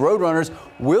UTSA. The Roadrunners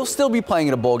will still be playing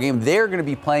in a bowl game. They're going to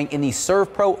be playing in the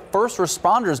ServPro First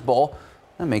Responders Bowl.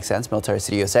 That makes sense, Military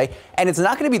City, USA. And it's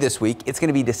not going to be this week. It's going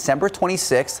to be December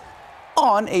 26th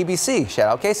on ABC. Shout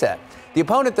out KSAT. The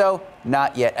opponent, though,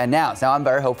 not yet announced. Now, I'm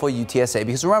very hopeful UTSA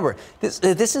because remember,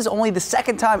 this is only the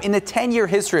second time in the 10-year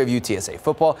history of UTSA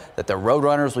football that the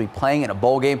Roadrunners will be playing in a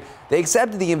bowl game. They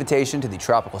accepted the invitation to the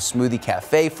Tropical Smoothie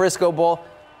Cafe Frisco Bowl.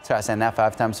 Try saying that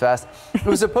 5 times fast. It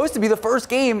was supposed to be the first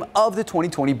game of the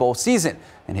 2020 bowl season.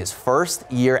 In his first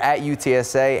year at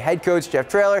UTSA, head coach Jeff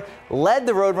Traylor led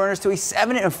the Roadrunners to a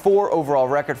 7-4 overall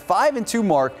record, 5-2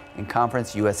 mark in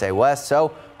Conference USA West.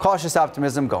 So cautious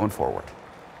optimism going forward.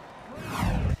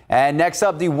 And next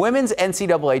up, the women's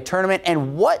NCAA tournament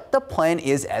and what the plan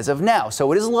is as of now. So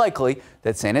it is likely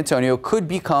that San Antonio could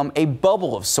become a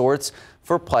bubble of sorts.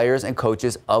 for players and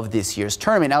coaches of this year's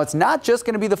tournament. Now, it's not just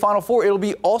going to be the Final Four. It'll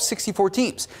be all 64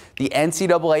 teams. The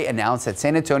NCAA announced that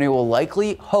San Antonio will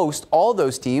likely host all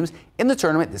those teams in the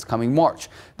tournament this coming March.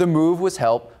 The move was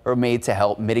made to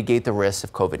help mitigate the risks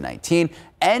of COVID-19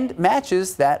 and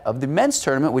matches that of the men's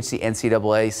tournament, which the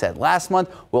NCAA said last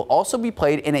month will also be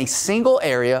played in a single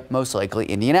area, most likely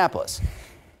Indianapolis.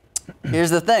 Here's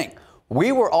the thing.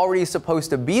 We were already supposed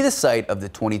to be the site of the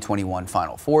 2021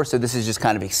 Final Four, so this is just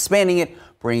kind of expanding it,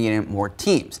 bringing in more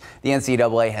teams. The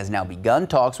NCAA has now begun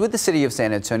talks with the city of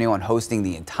San Antonio on hosting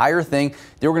the entire thing.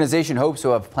 The organization hopes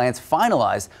to have plans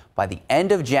finalized by the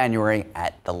end of January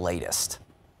at the latest.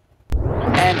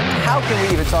 And how can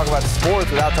we even talk about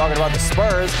sports without talking about the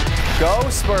Spurs? Go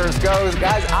Spurs, go.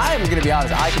 Guys, I'm going to be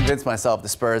honest, I convinced myself the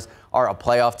Spurs are a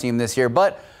playoff team this year,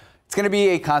 but it's going to be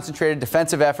a concentrated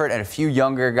defensive effort and a few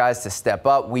younger guys to step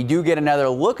up. We do get another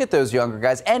look at those younger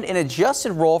guys and an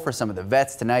adjusted role for some of the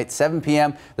vets tonight, 7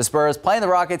 p.m. The Spurs playing the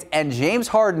Rockets, and James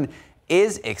Harden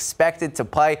is expected to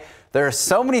play. There are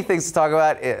so many things to talk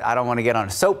about. I don't want to get on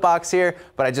a soapbox here,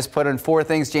 but I just put in 4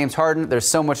 things. James Harden, there's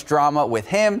so much drama with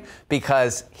him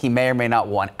because he may or may not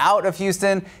want out of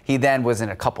Houston. He then was in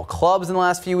a couple clubs in the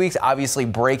last few weeks, obviously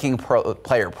breaking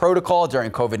player protocol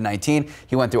during COVID-19.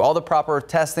 He went through all the proper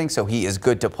testing, so he is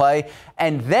good to play.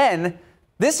 And then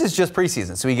this is just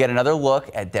preseason, so we get another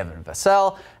look at Devin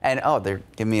Vassell. And, oh, they're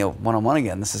giving me a one-on-one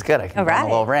again. This is good. I can go on a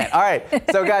little rant. All right,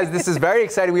 so, guys, this is very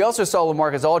exciting. We also saw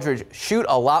LaMarcus Aldridge shoot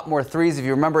a lot more threes. If you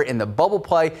remember, in the bubble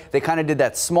play, they kind of did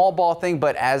that small ball thing,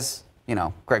 but as, you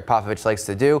know, Greg Popovich likes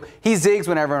to do, he zigs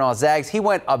when everyone else zags. He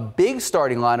went a big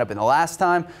starting lineup in the last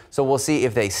time, so we'll see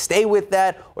if they stay with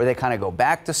that or they kind of go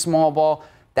back to small ball.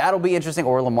 That'll be interesting,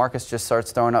 or LaMarcus just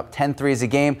starts throwing up 10 threes a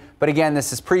game. But again,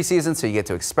 this is preseason, so you get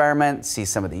to experiment, see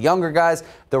some of the younger guys.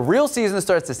 The real season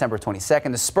starts December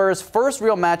 22nd. The Spurs' first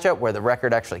real matchup where the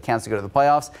record actually counts to go to the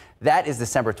playoffs, that is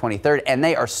December 23rd. And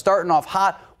they are starting off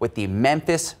hot with the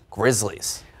Memphis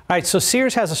Grizzlies. All right, so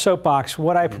Sears has a soapbox.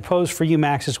 What I propose for you,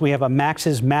 Max, is we have a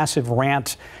Max's Massive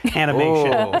Rant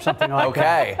animation or something like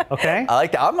that. Okay? I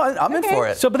like that. I'm in for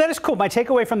it. So, but that is cool. My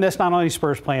takeaway from this, not only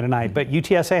Spurs playing tonight, but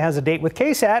UTSA has a date with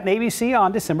KSAT and ABC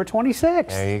on December 26th.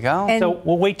 There you go. And so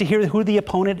we'll wait to hear who the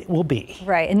opponent will be.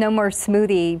 Right, and no more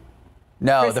smoothie.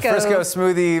 No, the Frisco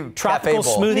Smoothie Tropical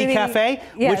Cafe Bowl. Smoothie Cafe,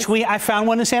 yes. which I found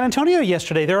one in San Antonio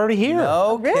yesterday. They're already here.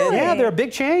 No kidding. Yeah, they're a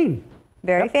big chain.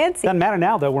 Very fancy. Doesn't matter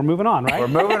now, though. We're moving on, right? We're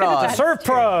moving on. Serve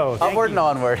Pro. Upward and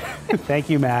onward.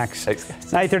 Thank you, Max. Thanks,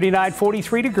 guys. 9:39,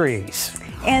 43 degrees.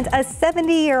 And a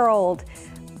 70-year-old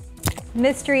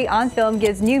mystery on film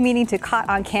gives new meaning to caught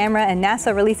on camera, and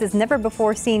NASA releases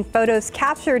never-before-seen photos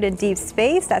captured in deep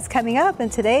space. That's coming up in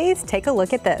today's Take a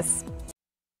Look at This.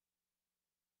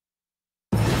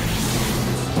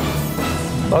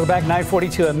 Welcome back,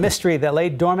 942. A mystery that lay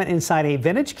dormant inside a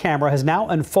vintage camera has now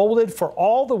unfolded for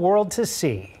all the world to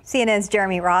see. CNN's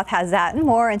Jeremy Roth has that and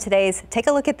more in today's Take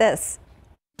a Look at This.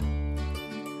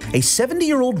 A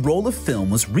 70-year-old roll of film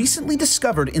was recently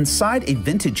discovered inside a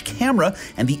vintage camera,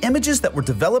 and the images that were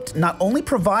developed not only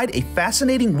provide a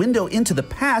fascinating window into the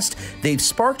past, they've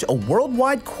sparked a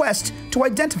worldwide quest to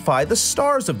identify the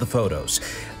stars of the photos.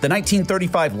 The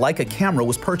 1935 Leica camera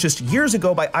was purchased years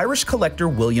ago by Irish collector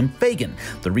William Fagan.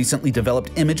 The recently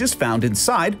developed images found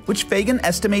inside, which Fagan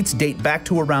estimates date back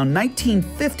to around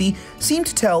 1950, seem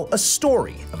to tell a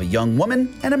story of a young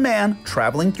woman and a man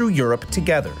traveling through Europe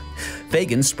together.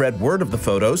 Fagan spread word of the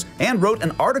photos and wrote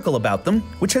an article about them,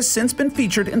 which has since been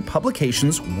featured in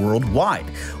publications worldwide.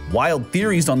 Wild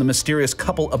theories on the mysterious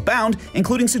couple abound,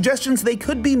 including suggestions they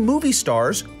could be movie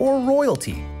stars or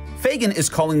royalty. Fagan is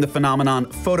calling the phenomenon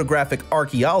photographic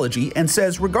archaeology and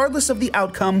says regardless of the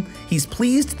outcome, he's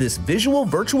pleased this visual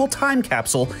virtual time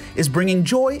capsule is bringing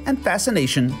joy and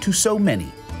fascination to so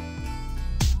many.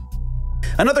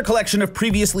 Another collection of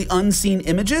previously unseen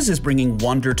images is bringing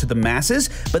wonder to the masses,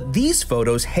 but these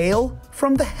photos hail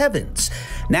from the heavens.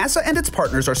 NASA and its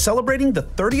partners are celebrating the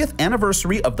 30th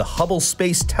anniversary of the Hubble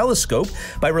Space Telescope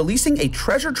by releasing a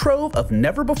treasure trove of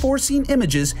never-before-seen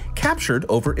images captured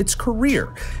over its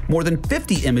career. More than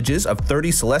 50 images of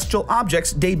 30 celestial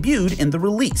objects debuted in the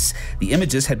release. The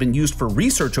images had been used for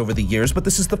research over the years, but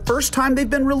this is the first time they've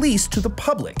been released to the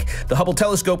public. The Hubble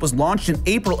telescope was launched in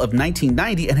April of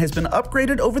 1990 and has been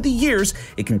upgraded over the years.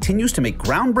 It continues to make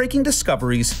groundbreaking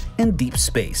discoveries in deep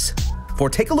space. For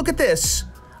Take a Look at This,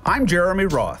 I'm Jeremy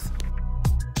Roth.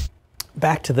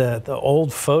 Back to the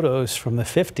old photos from the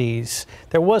 50s,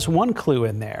 there was one clue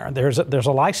in there. There's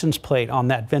a license plate on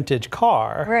that vintage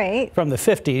car from the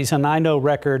 50s, and I know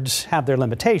records have their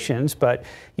limitations, but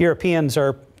Europeans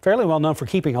are fairly well known for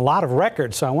keeping a lot of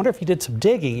records. So I wonder if you did some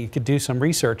digging, you could do some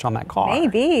research on that car.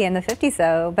 Maybe in the 50s,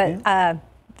 though. But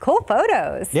cool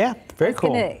photos. Yeah, very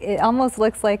cool. It almost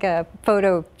looks like a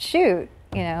photo shoot,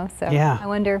 you know. So yeah. I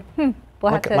wonder.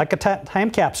 We'll have to, like a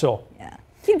time capsule. Yeah.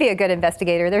 You'd be a good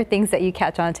investigator. There are things that you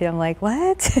catch on to. I'm like,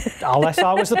 what? All I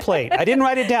saw was the plate. I didn't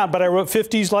write it down, but I wrote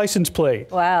 50s license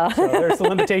plate. Wow. So there's the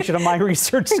limitation of my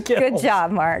research skills. Good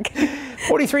job, Mark.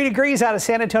 43 degrees out of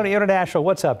San Antonio International.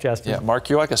 What's up, Justin? Yeah, Mark,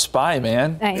 you're like a spy,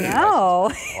 man. I know.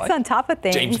 He's on top of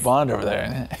things. James Bond over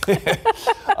there.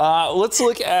 Let's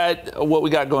look at what we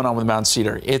got going on with Mount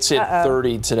Cedar. It's at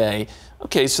 30 today.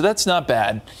 Okay, so that's not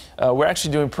bad. We're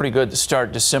actually doing pretty good to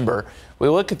start December. We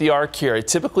look at the arc here. It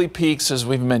typically peaks, as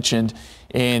we've mentioned,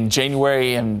 in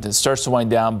January and it starts to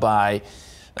wind down by,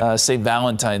 say,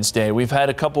 Valentine's Day. We've had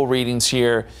a couple readings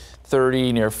here,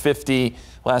 30, near 50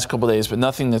 last couple days, but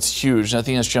nothing that's huge,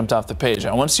 nothing that's jumped off the page.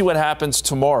 I want to see what happens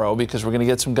tomorrow because we're going to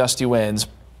get some gusty winds,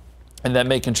 and that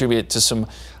may contribute to some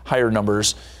higher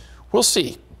numbers. We'll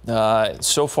see.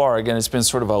 So far, again, it's been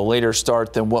sort of a later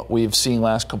start than what we've seen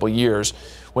last couple of years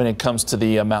when it comes to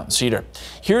the Mountain Cedar.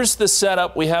 Here's the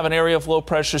setup. We have an area of low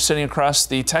pressure sitting across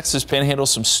the Texas Panhandle,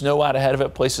 some snow out ahead of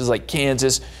it, places like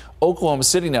Kansas, Oklahoma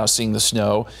City now seeing the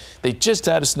snow. They just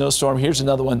had a snowstorm. Here's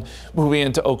another one moving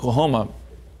into Oklahoma.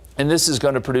 And this is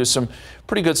going to produce some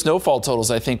pretty good snowfall totals,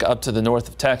 I think, up to the north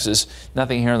of Texas.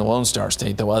 Nothing here in the Lone Star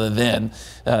State, though, other than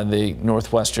the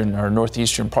northwestern or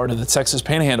northeastern part of the Texas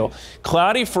Panhandle.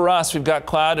 Cloudy for us. We've got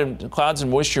clouds and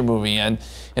moisture moving in,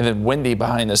 and then windy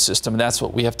behind the system. And that's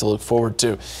what we have to look forward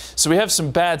to. So we have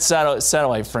some bad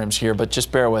satellite frames here, but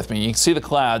just bear with me. You can see the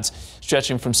clouds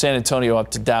stretching from San Antonio up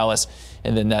to Dallas,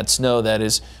 and then that snow that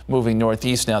is moving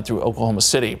northeast now through Oklahoma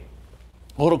City.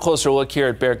 A little closer look here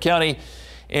at Bexar County.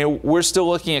 And we're still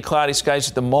looking at cloudy skies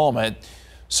at the moment.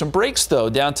 Some breaks, though,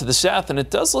 down to the south, and it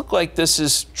does look like this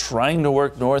is trying to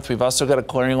work north. We've also got a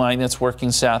clearing line that's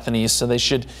working south and east, so they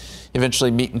should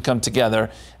eventually meet and come together.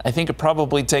 I think it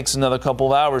probably takes another couple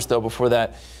of hours, though, before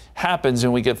that happens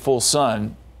and we get full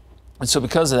sun. And so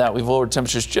because of that, we've lowered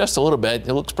temperatures just a little bit.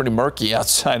 It looks pretty murky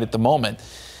outside at the moment.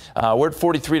 We're at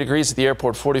 43 degrees at the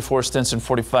airport, 44 Stinson,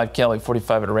 45 Kelly,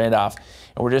 45 at Randolph.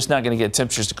 And we're just not going to get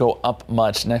temperatures to go up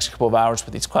much the next couple of hours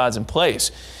with these clouds in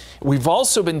place. We've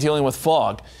also been dealing with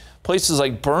fog. Places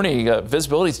like Bernie,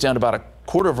 visibility is down to about a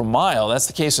quarter of a mile. That's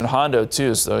the case in Hondo,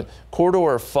 too. So the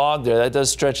corridor of fog there, that does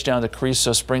stretch down to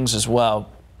Carrizo Springs as well.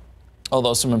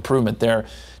 Although some improvement there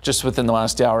just within the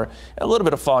last hour. A little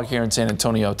bit of fog here in San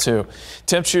Antonio, too.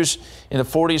 Temperatures in the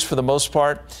 40s for the most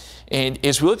part. And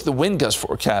as we look at the wind gust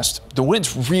forecast, the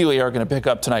winds really are going to pick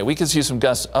up tonight. We could see some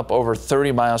gusts up over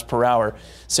 30 miles per hour,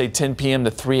 say 10 p.m. to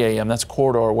 3 a.m. That's a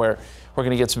corridor where we're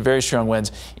going to get some very strong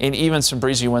winds and even some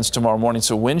breezy winds tomorrow morning.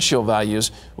 So wind chill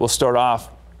values will start off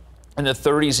in the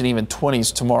 30s and even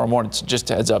 20s tomorrow morning. So just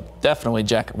a heads up, definitely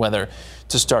jacket weather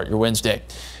to start your Wednesday.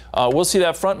 We'll see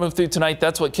that front move through tonight.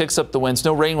 That's what kicks up the winds.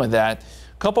 No rain with that.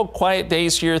 A couple quiet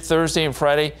days here Thursday and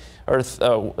Friday. Or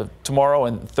tomorrow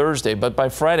and Thursday, but by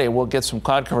Friday we'll get some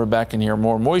cloud cover back in here,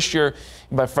 more moisture,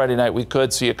 and by Friday night we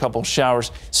could see a couple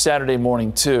showers. Saturday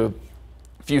morning too,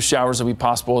 a few showers will be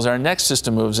possible as our next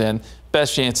system moves in.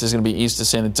 Best chance is going to be east of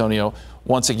San Antonio.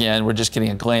 Once again, we're just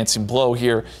getting a glancing blow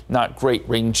here, not great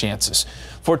rain chances.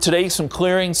 For today, some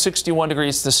clearing, 61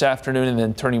 degrees this afternoon, and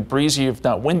then turning breezy if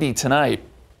not windy tonight.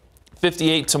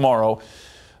 58 tomorrow.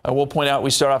 We'll point out we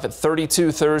start off at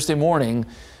 32 Thursday morning.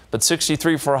 But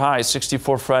 63 for a high,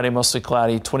 64 Friday, mostly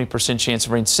cloudy, 20% chance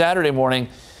of rain Saturday morning,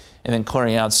 and then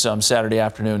clearing out some Saturday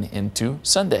afternoon into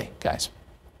Sunday, guys.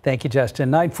 Thank you,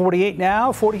 Justin. 9:48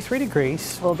 now, 43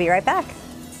 degrees. We'll be right back.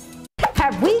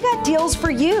 Have we got deals for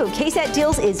you? KSAT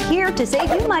Deals is here to save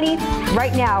you money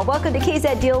right now. Welcome to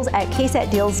KSAT Deals at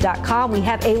ksatdeals.com. We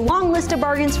have a long list of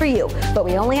bargains for you, but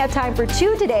we only have time for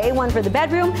two today, one for the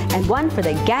bedroom and one for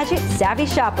the gadget-savvy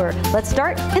shopper. Let's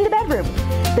start in the bedroom.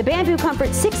 The Bamboo Comfort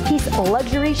 6-piece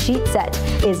luxury sheet set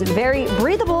is very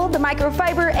breathable. The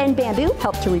microfiber and bamboo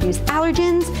help to reduce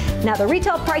allergens. Now the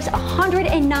retail price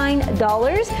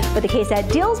 $109, but the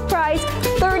KSAT Deals price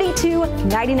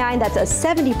 $32.99. That's a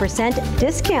 70%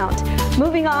 discount.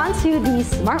 Moving on to the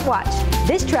smartwatch.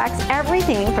 This tracks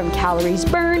everything from calories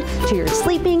burned to your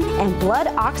sleeping and blood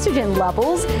oxygen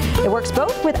levels. It works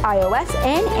both with iOS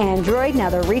and Android. Now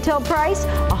the retail price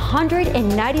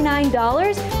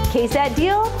 $199. KSAT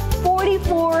deal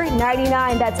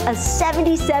 $44.99. That's a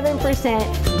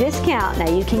 77% discount. Now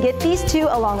you can get these two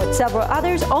along with several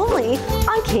others only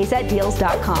on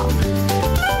ksatdeals.com.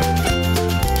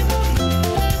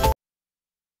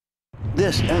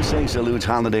 This SA Salutes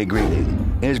holiday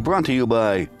greeting is brought to you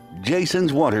by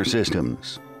Jason's Water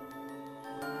Systems.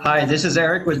 Hi, this is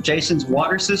Eric with Jason's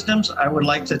Water Systems. I would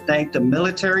like to thank the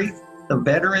military, the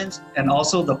veterans, and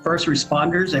also the first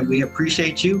responders, and we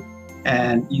appreciate you.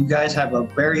 And you guys have a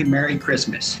very Merry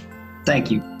Christmas. Thank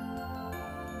you.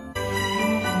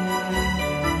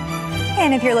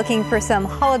 And if you're looking for some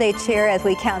holiday cheer as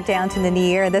we count down to the new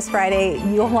year this Friday,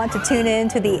 you'll want to tune in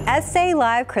to the SA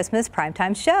Live Christmas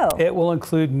Primetime Show. It will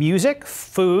include music,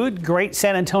 food, great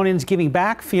San Antonians giving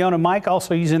back. Fiona and Mike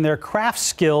also using their craft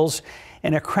skills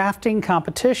in a crafting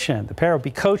competition. The pair will be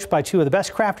coached by two of the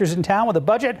best crafters in town with a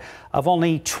budget of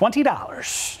only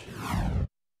 $20.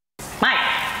 Mike,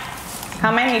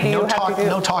 how many do you have to do?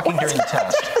 No talking during the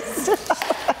test.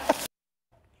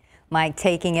 Mike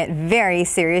taking it very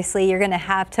seriously. You're going to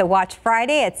have to watch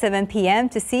Friday at 7 p.m.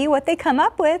 to see what they come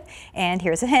up with. And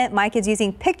here's a hint. Mike is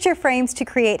using picture frames to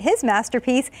create his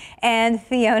masterpiece. And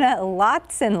Fiona,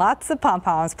 lots and lots of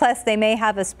pom-poms. Plus, they may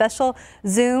have a special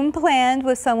Zoom planned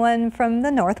with someone from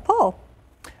the North Pole.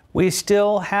 We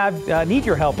still need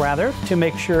your help, to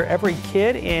make sure every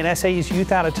kid in SA's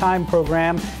Youth Out of Time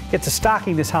program gets a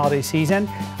stocking this holiday season.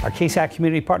 Our KSAT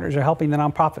community partners are helping the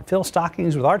nonprofit fill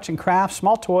stockings with arts and crafts,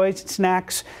 small toys, and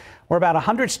snacks. We're about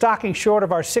 100 stockings short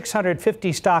of our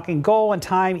 650 stocking goal, and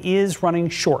time is running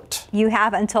short. You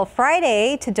have until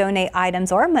Friday to donate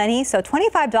items or money, so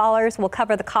 $25 will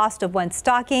cover the cost of one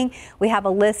stocking. We have a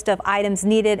list of items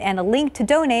needed and a link to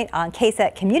donate on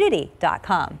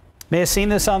ksatcommunity.com. May have seen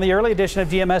this on the early edition of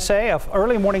GMSA. An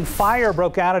early morning fire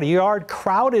broke out at a yard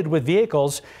crowded with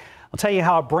vehicles. I'll tell you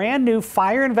how a brand new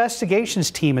fire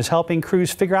investigations team is helping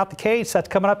crews figure out the case. That's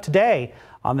coming up today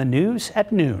on the news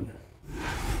at noon.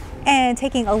 And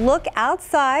taking a look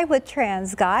outside with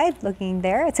TransGuide, looking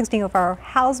there at 16 over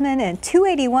Hausman and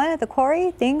 281 at the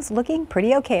quarry. Things looking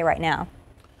pretty okay right now.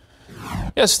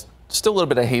 Yes. Still a little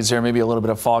bit of haze there, maybe a little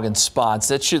bit of fog in spots.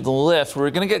 That should lift. We're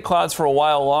going to get clouds for a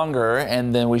while longer,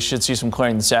 and then we should see some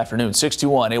clearing this afternoon.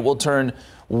 61. It will turn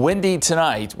windy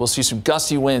tonight. We'll see some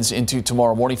gusty winds into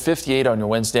tomorrow morning. 58 on your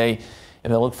Wednesday,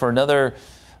 and then look for another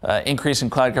increase in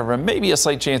cloud cover and maybe a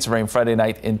slight chance of rain Friday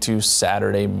night into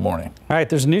Saturday morning. All right,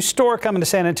 there's a new store coming to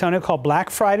San Antonio called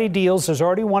Black Friday Deals. There's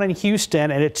already one in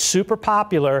Houston, and it's super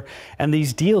popular, and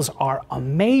these deals are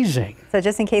amazing. So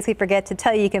just in case we forget to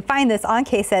tell you, you can find this on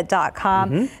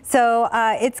KSAT.com. So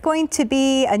it's going to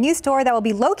be a new store that will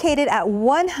be located at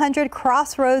 100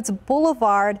 Crossroads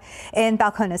Boulevard in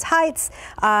Balcones Heights.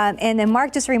 And then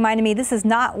Mark just reminded me, this is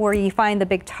not where you find the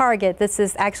big Target. This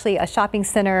is actually a shopping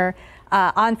center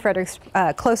on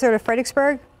closer to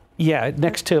Fredericksburg. Yeah,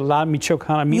 next to La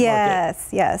Michoacana Meat Market.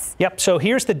 Yes. Yep, so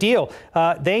here's the deal.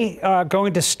 They are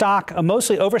going to stock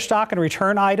mostly overstock and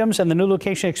return items, and the new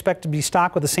location expected to be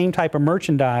stocked with the same type of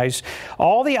merchandise.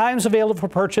 All the items available for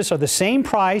purchase are the same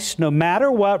price, no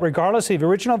matter what, regardless of the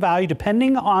original value,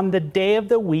 depending on the day of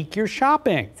the week you're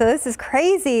shopping. So this is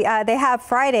crazy. They have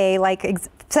Friday, like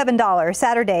 $7,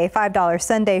 Saturday $5,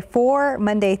 Sunday $4,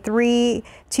 Monday $3,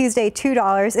 Tuesday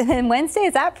 $2, and then Wednesday,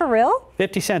 is that for real?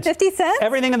 50 cents. 50 cents?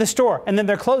 Everything in the store. And then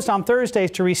they're closed on Thursdays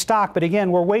to restock. But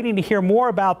again, we're waiting to hear more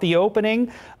about the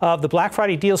opening of the Black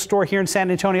Friday Deal store here in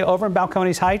San Antonio over in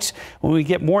Balcones Heights. When we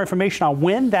get more information on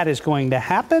when that is going to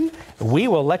happen, we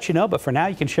will let you know. But for now,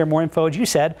 you can share more info, as you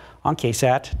said, on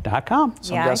KSAT.com.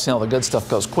 So I'm guessing all the good stuff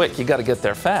goes quick. You got to get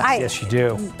there fast. Yes, you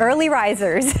do. Early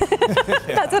risers.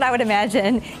 That's what I would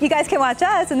imagine. You guys can watch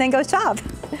us and then go shop.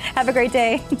 Have a great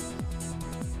day.